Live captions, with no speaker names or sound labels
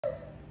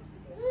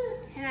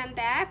And I'm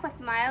back with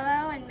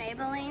Milo and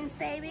Maybelline's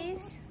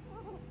babies.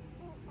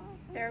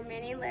 They're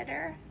mini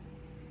litter.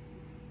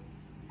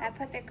 I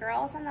put the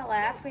girls on the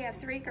left. We have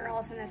 3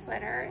 girls in this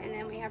litter, and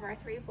then we have our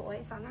 3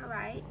 boys on the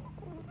right.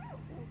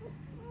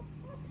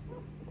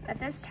 At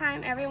this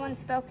time, everyone's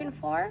spoken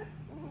for.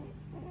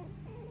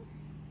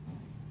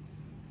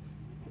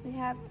 We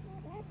have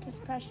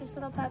just precious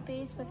little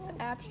puppies with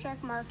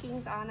abstract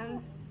markings on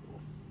them.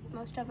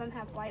 Most of them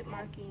have white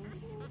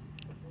markings.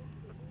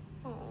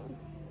 Oh.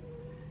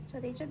 So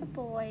these are the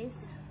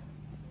boys.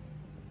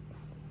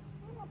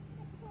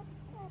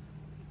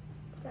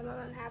 Some of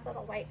them have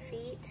little white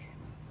feet.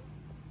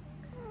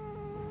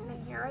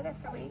 And here are the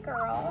 3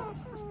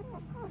 girls.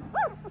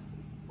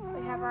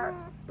 We have our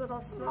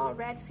little small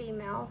red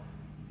female.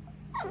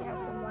 She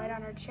has some white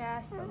on her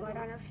chest, some white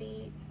on her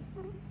feet.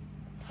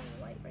 Tiny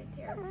white right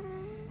there.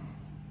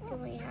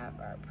 Then we have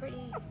our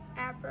pretty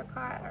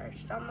apricot, or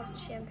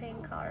almost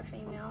champagne color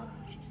female.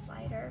 She's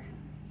lighter.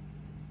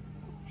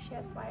 She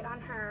has white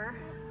on her.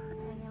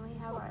 And then we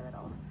have our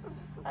little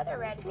other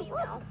red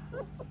female.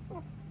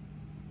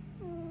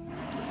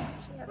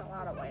 She has a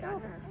lot of white on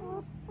her.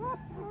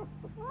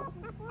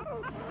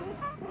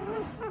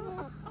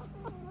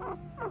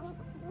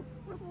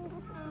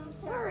 I'm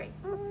sorry.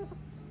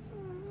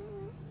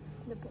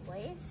 The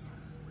boys.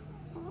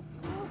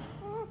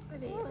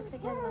 Maybe it looks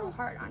like he has a little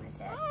heart on his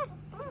head.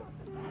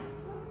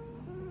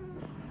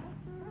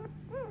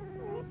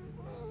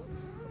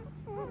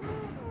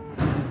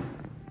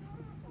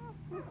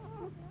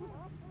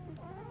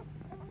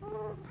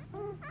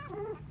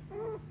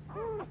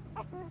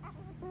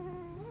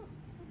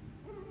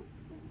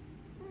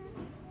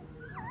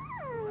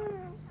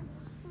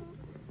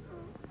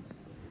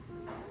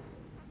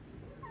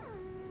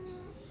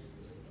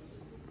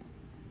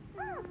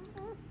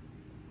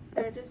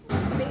 They're just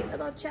sweet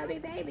little chubby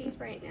babies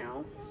right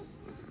now.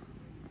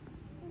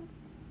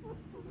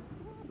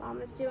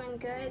 Mama's doing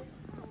good.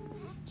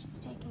 She's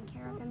taking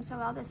care of them so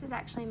well. This is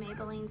actually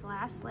Maybelline's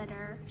last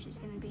litter. She's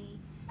gonna be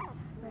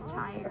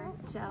retired,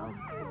 so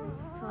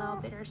it's a little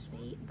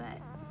bittersweet, but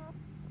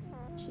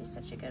she's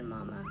such a good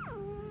mama.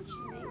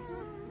 She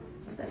makes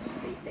such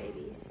sweet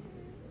babies.